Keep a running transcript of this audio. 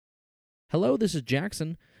Hello, this is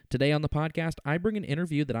Jackson. Today on the podcast, I bring an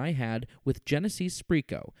interview that I had with Genesee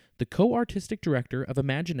Spridco, the co-artistic director of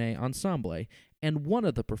Imagine Ensemble and one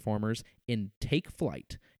of the performers in Take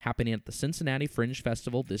Flight, happening at the Cincinnati Fringe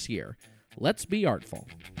Festival this year. Let's be artful.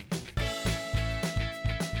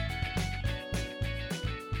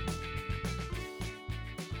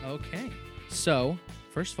 Okay, so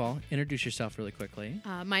first of all, introduce yourself really quickly.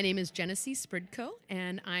 My name is Genesee Spridco,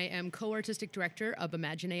 and I am co-artistic director of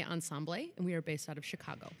Imagine Ensemble, and we are based out of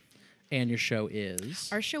Chicago. And your show is?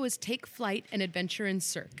 Our show is Take Flight, an Adventure in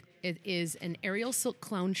Cirque. It is an aerial silk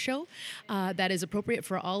clown show that is appropriate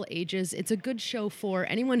for all ages. It's a good show for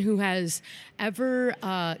anyone who has ever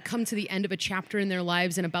come to the end of a chapter in their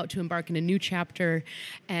lives and about to embark in a new chapter,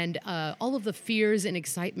 and all of the fears and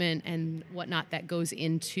excitement and whatnot that goes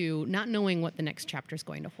into not knowing what the next chapter is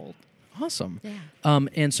going to hold. Awesome. Yeah.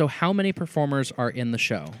 And so how many performers are in the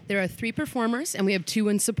show? There are 3 performers, and we have 2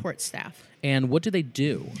 in support staff. And what do they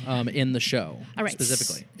do in the show All right.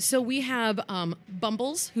 specifically? So we have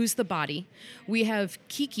Bumbles, who's the body. We have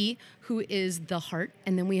Kiki, who is the heart.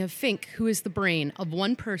 And then we have Fink, who is the brain of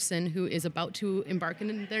one person who is about to embark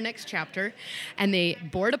in their next chapter. And they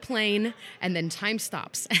board a plane, and then time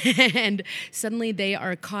stops. And suddenly they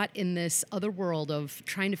are caught in this other world of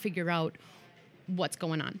trying to figure out what's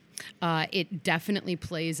going on. It definitely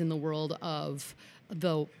plays in the world of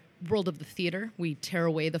the theater. We tear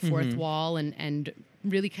away the fourth wall and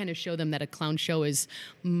really kind of show them that a clown show is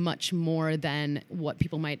much more than what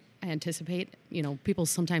people might anticipate. You know, people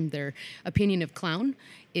sometimes their opinion of clown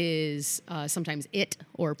is sometimes it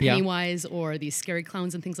or Pennywise or these scary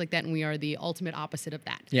clowns and things like that, and we are the ultimate opposite of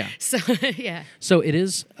that. Yeah. So, yeah. So it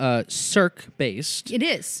is cirque-based. It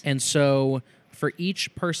is. And so for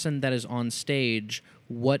each person that is on stage,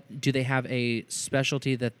 what do they have a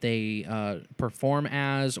specialty that they perform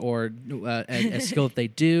as, or a skill that they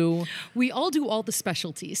do? We all do all the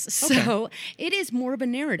specialties. So it is more of a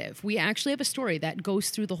narrative. We actually have a story that goes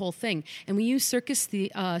through the whole thing, and we use circus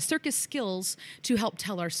skills to help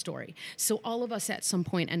tell our story. So all of us at some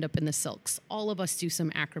point end up in the silks. All of us do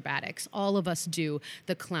some acrobatics. All of us do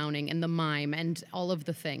the clowning and the mime and all of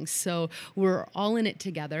the things. So we're all in it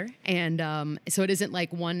together, and so it isn't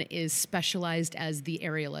like one is specialized as the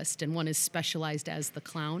aerialist and one is specialized as the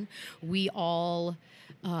clown. We all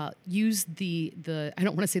use the I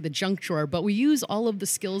don't want to say the junk drawer, but we use all of the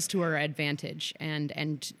skills to our advantage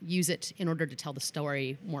and use it in order to tell the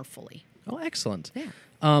story more fully. Oh, excellent.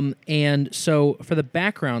 Yeah. And so for the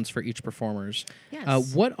backgrounds for each performers,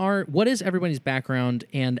 Yes. what is everybody's background,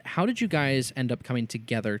 and how did you guys end up coming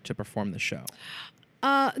together to perform the show?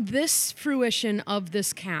 This fruition of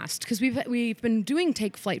this cast, because we've been doing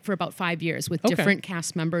Take Flight for about 5 years with different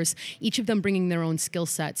cast members, each of them bringing their own skill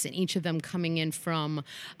sets and each of them coming in from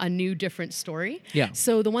a new, different story. Yeah.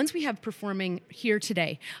 So the ones we have performing here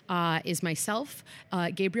today is myself,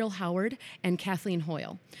 Gabriel Howard, and Kathleen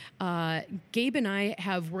Hoyle. Gabe and I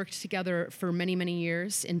have worked together for many, many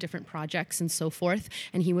years in different projects and so forth,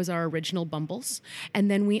 and he was our original Bumbles. And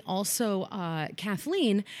then we also,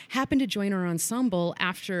 Kathleen happened to join our ensemble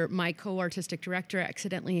after my co-artistic director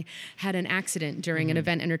accidentally had an accident during an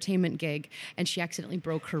event entertainment gig, and she accidentally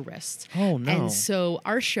broke her wrist. Oh, no. And so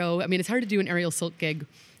our show, I mean, it's hard to do an aerial silk gig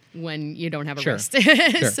when you don't have a wrist.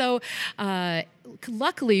 Sure. So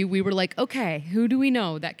luckily we were like, okay, who do we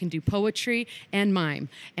know that can do poetry and mime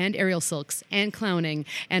and aerial silks and clowning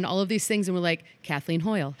and all of these things? And we're like, Kathleen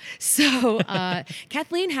Hoyle. So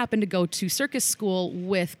Kathleen happened to go to circus school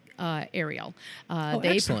with Ariel.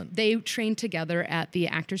 Excellent. They trained together at the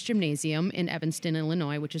Actors Gymnasium in Evanston,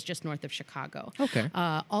 Illinois, which is just north of Chicago. Okay.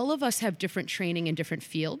 All of us have different training in different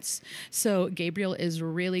fields. So Gabriel is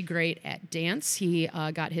really great at dance. He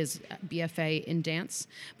got his BFA in dance,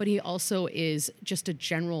 but he also is just a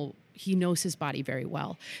general. He knows his body very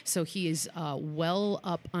well. So he is well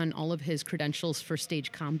up on all of his credentials for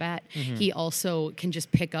stage combat. He also can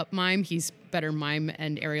just pick up mime. He's better mime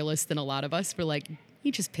and aerialist than a lot of us. We're like, he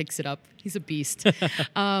just picks it up. He's a beast.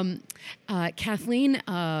 Kathleen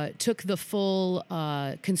took the full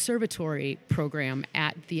conservatory program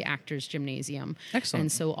at the Actors Gymnasium. Excellent.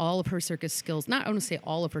 And so all of her circus skills, not I want to say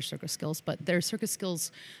all of her circus skills, but their circus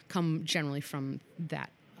skills come generally from that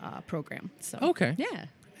program. So Okay. yeah.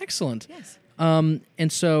 Excellent. Yes.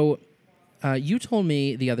 And so you told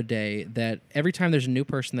me the other day that every time there's a new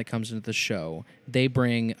person that comes into the show, they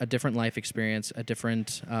bring a different life experience, a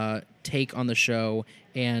different take on the show,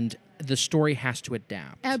 and the story has to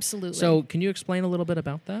adapt. Absolutely. So can you explain a little bit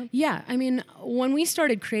about that? Yeah, I mean, when we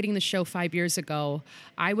started creating the show 5 years ago,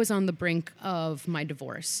 I was on the brink of my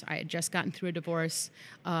divorce. I had just gotten through a divorce.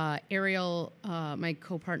 Ariel, my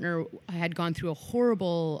co-partner, had gone through a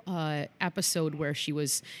horrible episode where she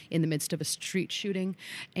was in the midst of a street shooting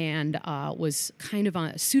and was kind of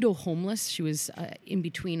pseudo-homeless. She was in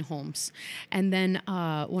between homes. And then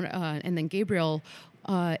Gabriel...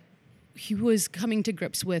 he was coming to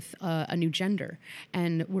grips with a new gender,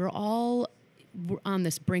 and we're on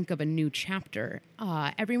this brink of a new chapter.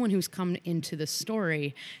 Everyone who's come into the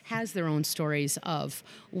story has their own stories of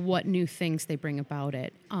what new things they bring about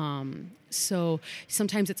it. So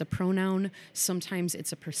sometimes it's a pronoun, sometimes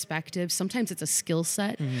it's a perspective, sometimes it's a skill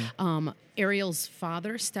set. Ariel's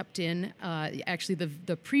father stepped in. Actually,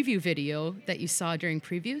 the preview video that you saw during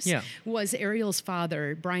previews was Ariel's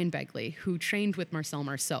father, Brian Begley, who trained with Marcel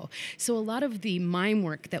Marceau. So a lot of the mime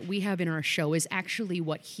work that we have in our show is actually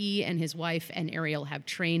what he and his wife and Ariel have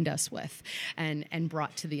trained us with and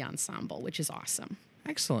brought to the ensemble, which is awesome.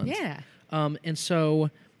 Excellent. Yeah. And so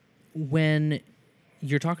when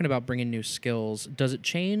you're talking about bringing new skills, does it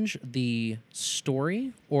change the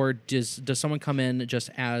story, or does someone come in just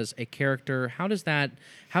as a character? How does that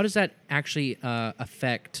actually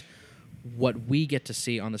affect what we get to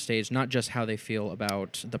see on the stage, not just how they feel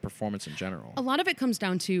about the performance in general? A lot of it comes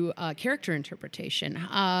down to character interpretation.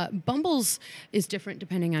 Bumbles is different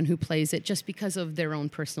depending on who plays it, just because of their own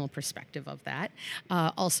personal perspective of that.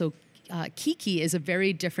 Also, Kiki is a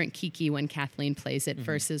very different Kiki when Kathleen plays it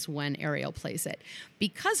versus when Ariel plays it.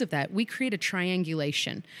 Because of that, we create a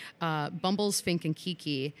triangulation. Bumbles, Fink, and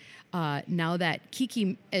Kiki. Now that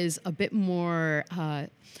Kiki is a bit more,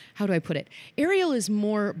 how do I put it? Ariel is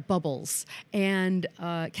more Bubbles, and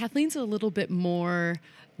Kathleen's a little bit more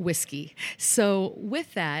whiskey. So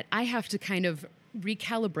with that, I have to kind of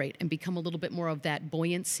recalibrate and become a little bit more of that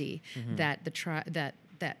buoyancy that that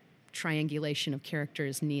triangulation of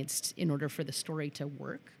characters needs in order for the story to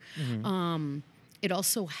work. It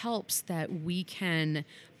also helps that we can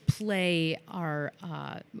play our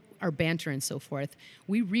banter and so forth.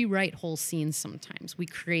 We rewrite whole scenes sometimes. We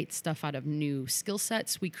create stuff out of new skill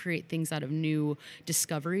sets. We create things out of new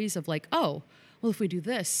discoveries of like, oh, well, if we do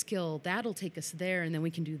this skill, that'll take us there, and then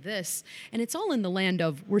we can do this. And it's all in the land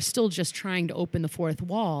of we're still just trying to open the fourth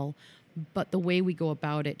wall, but the way we go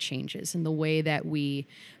about it changes, and the way that we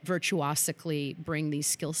virtuosically bring these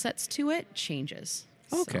skill sets to it changes.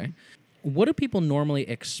 Okay. So. What do people normally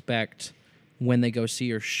expect when they go see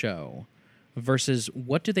your show versus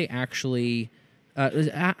what do they actually,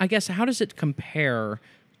 I guess, how does it compare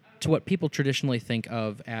to what people traditionally think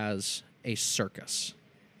of as a circus?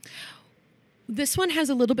 This one has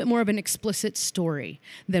a little bit more of an explicit story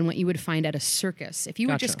than what you would find at a circus. If you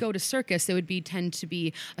would just go to circus, it would tend to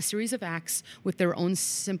be a series of acts with their own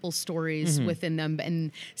simple stories within them,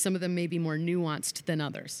 and some of them may be more nuanced than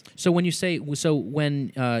others. So when you say,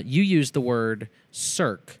 when you use the word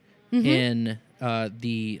cirque in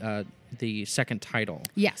the second title,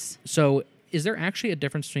 yes. So is there actually a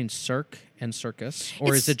difference between cirque and circus,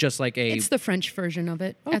 or is it just like a... It's the French version of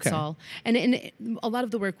it, that's all. And a lot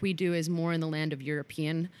of the work we do is more in the land of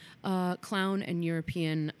European clown and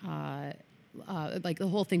European... like the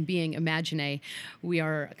whole thing being Imagine, we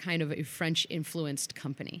are kind of a French-influenced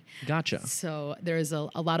company. Gotcha. So there's a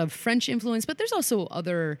lot of French influence, but there's also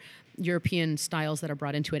other European styles that are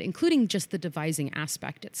brought into it, including just the devising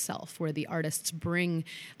aspect itself, where the artists bring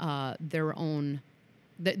their own...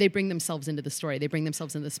 They bring themselves into the story. They bring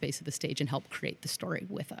themselves into the space of the stage and help create the story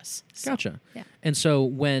with us. So, gotcha. Yeah. And so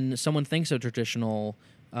when someone thinks of traditional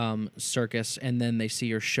circus and then they see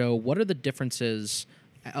your show, what are the differences?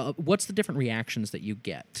 What's the different reactions that you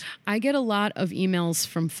get? I get a lot of emails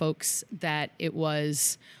from folks that it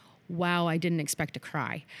was, wow, I didn't expect to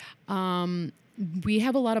cry. We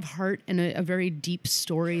have a lot of heart and a very deep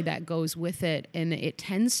story that goes with it, and the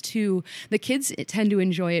kids tend to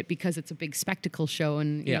enjoy it because it's a big spectacle show,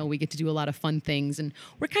 and you know, we get to do a lot of fun things, and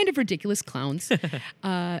we're kind of ridiculous clowns.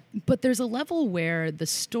 But there's a level where the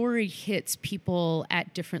story hits people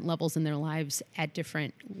at different levels in their lives at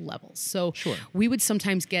different levels. So we would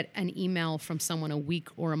sometimes get an email from someone a week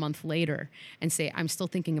or a month later and say, I'm still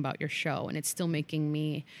thinking about your show, and it's still making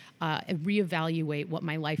me reevaluate what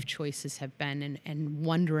my life choices have been, and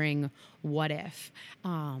wondering what if.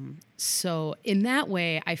 So in that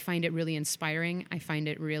way, I find it really inspiring. I find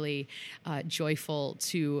it really joyful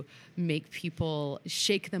to make people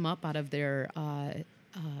shake them up out of their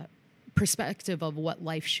perspective of what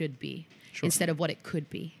life should be instead of what it could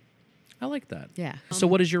be. I like that. Yeah. So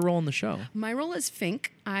what is your role in the show? My role is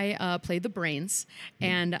Fink. I play the brains.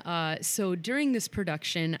 And so during this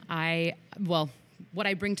production, what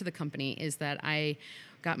I bring to the company is that I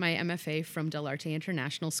got my MFA from Del Arte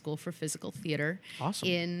International School for Physical Theater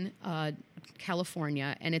in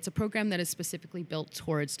California. And it's a program that is specifically built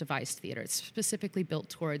towards devised theater. It's specifically built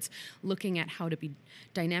towards looking at how to be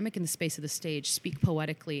dynamic in the space of the stage, speak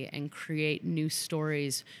poetically, and create new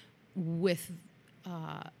stories with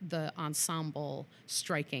the ensemble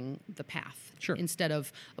striking the path. Sure. Instead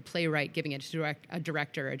of a playwright giving it to a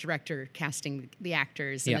director casting the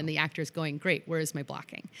actors, and then the actors going, great, where is my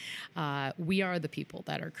blocking? We are the people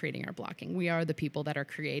that are creating our blocking. We are the people that are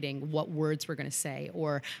creating what words we're going to say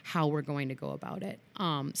or how we're going to go about it.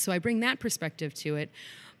 So I bring that perspective to it,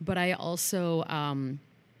 but I also...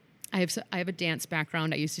 I have a dance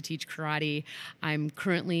background. I used to teach karate. I'm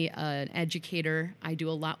currently an educator. I do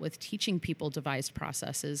a lot with teaching people devised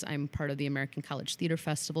processes. I'm part of the American College Theater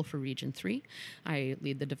Festival for Region 3. I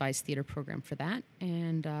lead the devised theater program for that.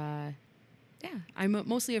 And I'm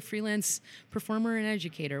mostly a freelance performer and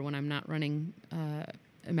educator when I'm not running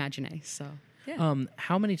Imagine. So, yeah.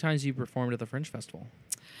 How many times have you performed at the Fringe Festival?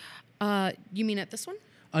 You mean at this one?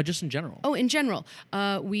 Just in general. Oh, in general.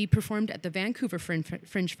 We performed at the Vancouver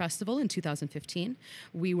Fringe Festival in 2015.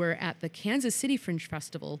 We were at the Kansas City Fringe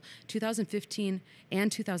Festival 2015 and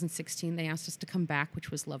 2016. They asked us to come back,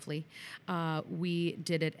 which was lovely. We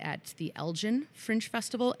did it at the Elgin Fringe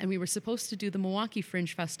Festival, and we were supposed to do the Milwaukee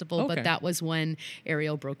Fringe Festival, but that was when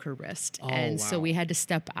Ariel broke her wrist. So we had to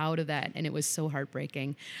step out of that, and it was so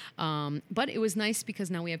heartbreaking. But it was nice because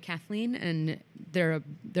now we have Kathleen, and they're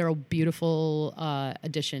a beautiful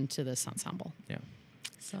addition to this ensemble. Yeah.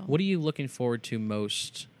 So, what are you looking forward to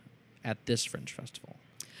most at this Fringe Festival?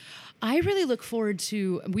 I really look forward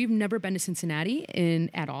to, we've never been to Cincinnati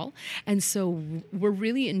at all. And so we're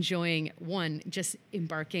really enjoying, just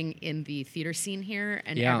embarking in the theater scene here.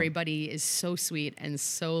 And everybody is so sweet and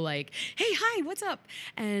so like, hey, hi, what's up?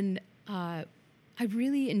 And I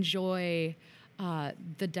really enjoy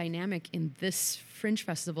the dynamic in this Fringe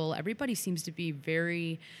Festival. Everybody seems to be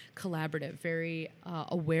very collaborative, very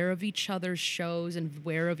aware of each other's shows and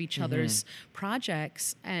aware of each other's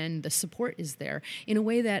projects, and the support is there in a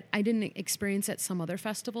way that I didn't experience at some other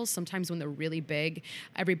festivals. Sometimes when they're really big,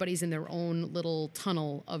 everybody's in their own little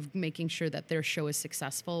tunnel of making sure that their show is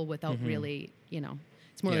successful without really,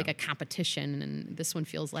 it's more like a competition, and this one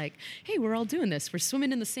feels like, hey, we're all doing this. We're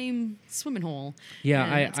swimming in the same swimming hole.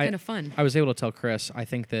 Yeah, it's kind of fun. I was able to tell Chris, I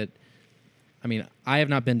think that, I have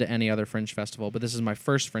not been to any other Fringe Festival, but this is my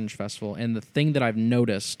first Fringe Festival, and the thing that I've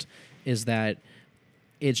noticed is that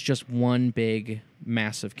it's just one big,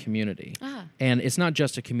 massive community. And it's not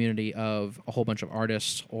just a community of a whole bunch of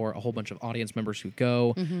artists or a whole bunch of audience members who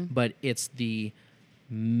go, but it's the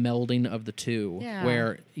melding of the two,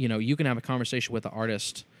 where you can have a conversation with the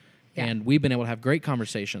artist, and we've been able to have great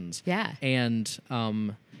conversations. And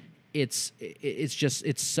it's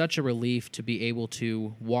such a relief to be able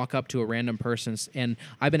to walk up to a random person, and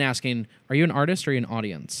I've been asking, are you an artist or are you an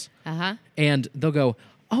audience? And they'll go,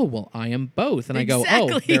 oh, well, I am both. And I go,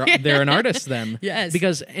 oh, they're an artist then.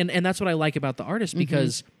 Because and that's what I like about the artist,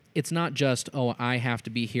 because it's not just, oh, I have to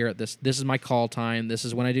be here at this. This is my call time. This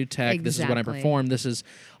is when I do tech. This is when I perform. This is,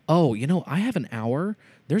 I have an hour.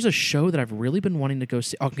 There's a show that I've really been wanting to go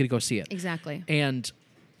see. I'm going to go see it. Exactly. And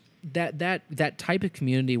that type of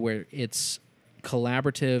community where it's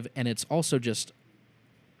collaborative and it's also just,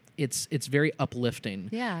 it's very uplifting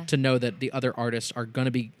to know that the other artists are going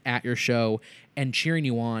to be at your show and cheering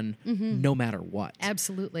you on no matter what.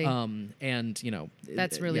 Absolutely. And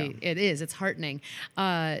that's really it is. It's heartening.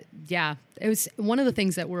 It was one of the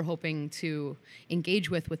things that we're hoping to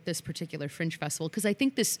engage with this particular Fringe Festival, because I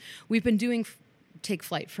think we've been doing Take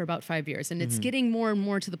Flight for about 5 years, and it's getting more and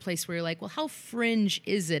more to the place where you're like, well, how fringe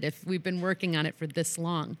is it if we've been working on it for this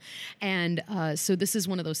long? And so this is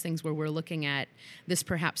one of those things where we're looking at this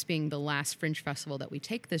perhaps being the last Fringe Festival that we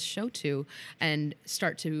take this show to, and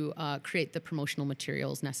start to create the promotional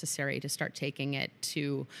materials necessary to start taking it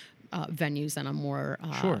to venues on a more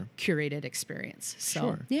curated experience.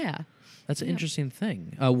 So, that's an interesting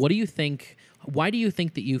thing. What do you think? Why do you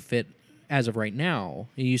think that you fit? As of right now,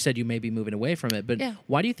 you said you may be moving away from it, but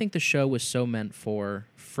why do you think the show was so meant for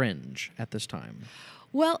Fringe at this time?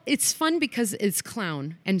 Well, it's fun because it's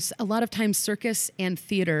clown, and a lot of times circus and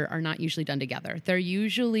theater are not usually done together. They're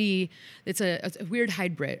usually it's a weird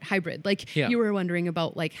hybrid. Like Yeah. you were wondering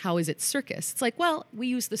about, like, how is it circus? It's like, well, we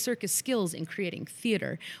use the circus skills in creating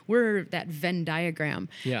theater. We're that Venn diagram,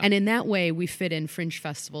 Yeah. and in that way, we fit in Fringe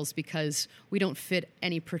festivals because we don't fit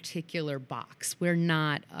any particular box. We're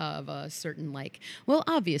not of a certain, like, well,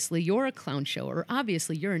 obviously you're a clown show, or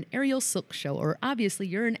obviously you're an aerial silk show, or obviously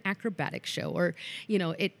you're an acrobatic show, or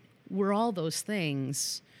we're all those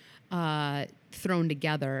things thrown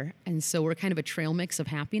together, and so we're kind of a trail mix of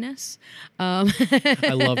happiness. I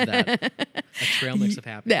love that. A trail mix of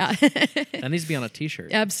happiness. Yeah. That needs to be on a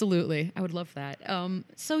T-shirt. Absolutely, I would love that. One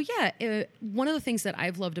of the things that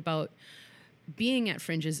I've loved about being at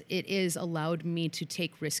Fringe is it is allowed me to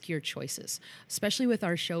take riskier choices, especially with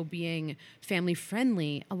our show being family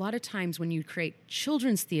friendly. A lot of times when you create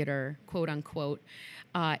children's theater, quote unquote,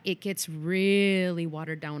 it gets really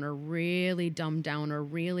watered down or really dumbed down or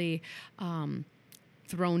really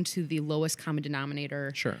thrown to the lowest common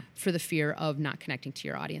denominator. Sure. For the fear of not connecting to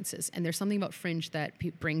your audiences. And there's something about Fringe that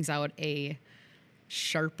brings out a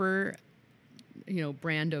sharper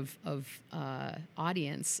brand of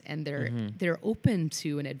audience, and they're open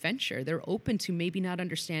to an adventure. They're open to maybe not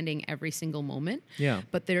understanding every single moment,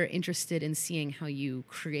 but they're interested in seeing how you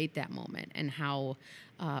create that moment and how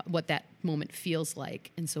what that moment feels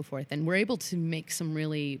like and so forth. And we're able to make some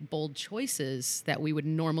really bold choices that we would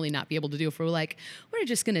normally not be able to do if we're like, we're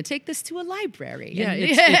just going to take this to a library. Yeah,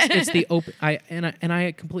 it's the open.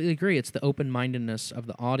 I completely agree. It's the open-mindedness of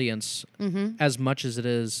the audience as much as it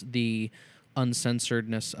is the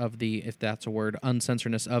uncensoredness of the, if that's a word,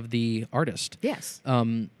 uncensoredness of the artist. Yes.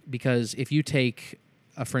 Because if you take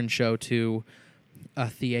a Fringe show to a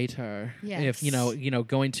theater, yes. if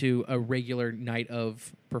going to a regular night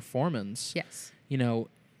of performance, yes,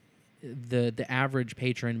 the average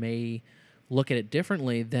patron may look at it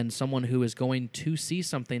differently than someone who is going to see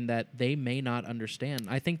something that they may not understand.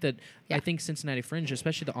 I think Cincinnati Fringe,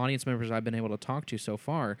 especially the audience members I've been able to talk to so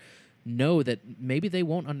far, know that maybe they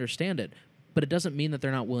won't understand it, but it doesn't mean that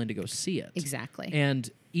they're not willing to go see it. Exactly. And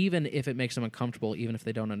even if it makes them uncomfortable, even if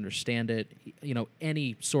they don't understand it,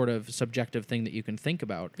 any sort of subjective thing that you can think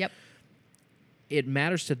about, yep, it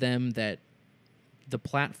matters to them that the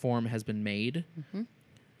platform has been made.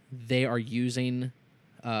 They are using,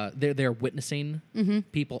 they're witnessing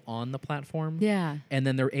people on the platform. Yeah. And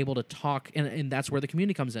then they're able to talk, and that's where the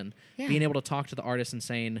community comes in. Yeah. Being able to talk to the artist and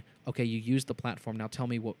saying, okay, you used the platform, now tell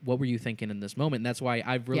me what were you thinking in this moment. And that's why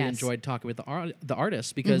I've really enjoyed talking with the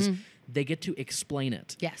artists, because they get to explain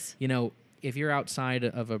it. Yes. If you're outside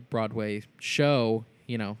of a Broadway show,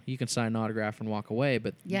 you can sign an autograph and walk away,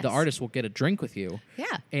 but the artist will get a drink with you. Yeah.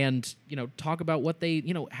 And, talk about what they,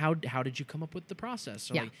 how did you come up with the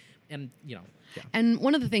process? Or Yeah. And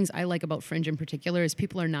one of the things I like about Fringe in particular is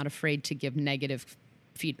people are not afraid to give negative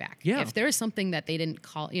feedback. Yeah. If there is something that they didn't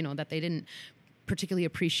that they didn't particularly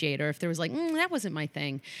appreciate, or if there was like, that wasn't my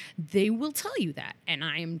thing, they will tell you that. And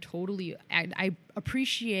I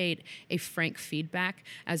appreciate a frank feedback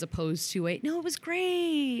as opposed to it was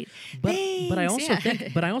great. But Thanks.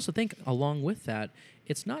 I also think along with that,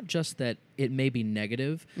 it's not just that it may be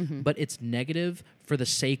negative, but it's negative for the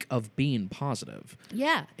sake of being positive.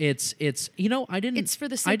 Yeah. It's It's for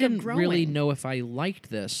the sake of growing. Really know if I liked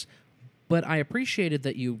this, but I appreciated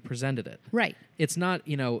that you presented it. Right. It's not,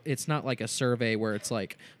 it's not like a survey where it's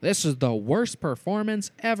like, this is the worst performance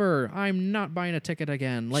ever. I'm not buying a ticket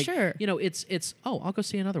again. Like, sure. It's I'll go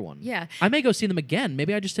see another one. Yeah. I may go see them again.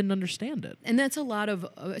 Maybe I just didn't understand it. And that's a lot of,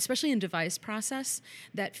 especially in device process,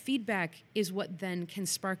 that feedback is what then can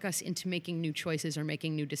spark us into making new choices or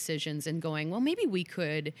making new decisions and going, well, maybe we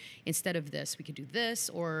could, instead of this, we could do this,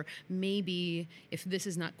 or maybe if this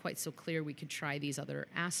is not quite so clear, we could try these other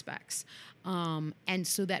aspects. And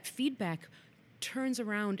so that feedback turns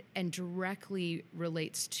around and directly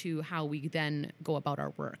relates to how we then go about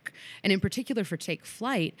our work. And in particular for Take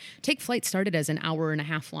Flight started as an 1.5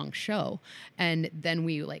 hour long show. And then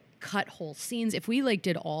we cut whole scenes. If we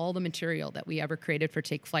did all the material that we ever created for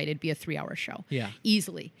Take Flight, it'd be a 3-hour show. Yeah.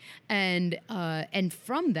 Easily. And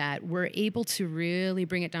from that, we're able to really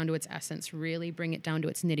bring it down to its essence, really bring it down to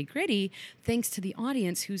its nitty gritty, thanks to the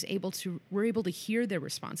audience we're able to hear their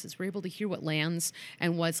responses. We're able to hear what lands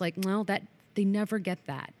and what's they never get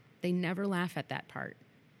that. They never laugh at that part.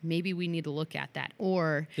 maybe we need to look at that.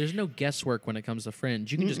 Or there's no guesswork when it comes to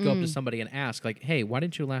Fringe. You can just go up to somebody and ask, like, hey, why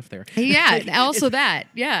didn't you laugh there? Yeah, also that.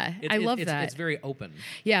 Yeah, I love that. It's very open.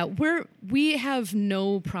 Yeah, we have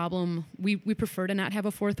no problem. We prefer to not have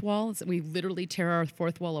a fourth wall. We literally tear our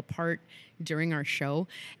fourth wall apart during our show.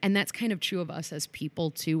 And that's kind of true of us as people,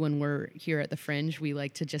 too. When we're here at the Fringe, we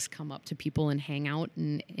like to just come up to people and hang out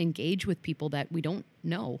and engage with people that we don't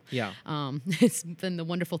know. Yeah. It's been the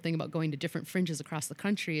wonderful thing about going to different Fringes across the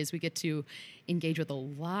country is we get to engage with a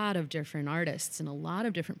lot of different artists and a lot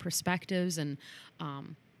of different perspectives, and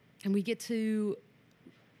we get to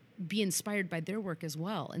be inspired by their work as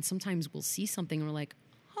well. And sometimes we'll see something and we're like,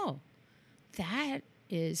 oh, that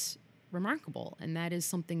is remarkable, and that is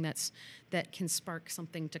something that can spark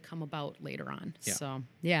something to come about later on. Yeah. So,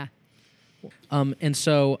 yeah. And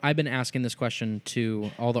so I've been asking this question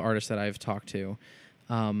to all the artists that I've talked to,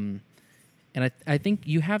 and I think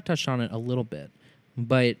you have touched on it a little bit,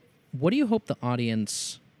 but what do you hope the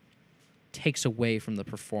audience takes away from the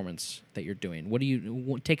performance that you're doing? What do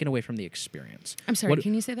you taken away from the experience? I'm sorry,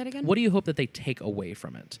 can you say that again? What do you hope that they take away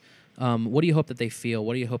from it? What do you hope that they feel?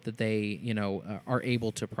 What do you hope that they, are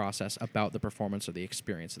able to process about the performance or the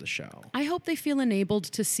experience of the show? I hope they feel enabled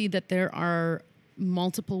to see that there are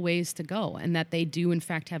multiple ways to go, and that they do, in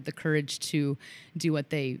fact, have the courage to do what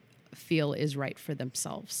they feel is right for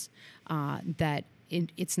themselves. That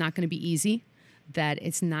it's not going to be easy, that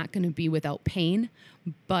it's not going to be without pain,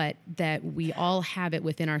 but that we all have it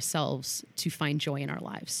within ourselves to find joy in our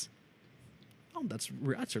lives. Oh, that's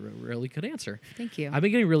a really good answer. Thank you. I've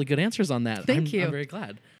been getting really good answers on that. Thank you. I'm very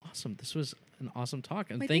glad. Awesome. This was an awesome talk,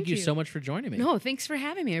 and Well, thank you so much for joining me. No, thanks for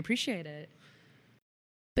having me. I appreciate it.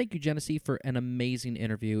 Thank you, Genesee, for an amazing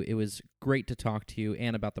interview. It was great to talk to you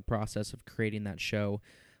and about the process of creating that show.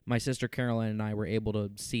 My sister Caroline and I were able to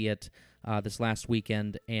see it this last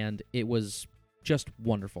weekend, and it was just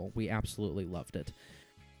wonderful. We absolutely loved it.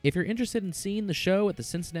 If you're interested in seeing the show at the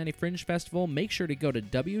Cincinnati Fringe Festival, make sure to go to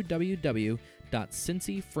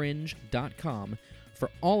www.cincyfringe.com for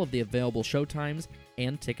all of the available showtimes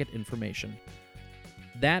and ticket information.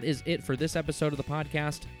 That is it for this episode of the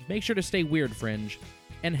podcast. Make sure to stay weird, Fringe,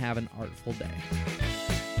 and have an artful day.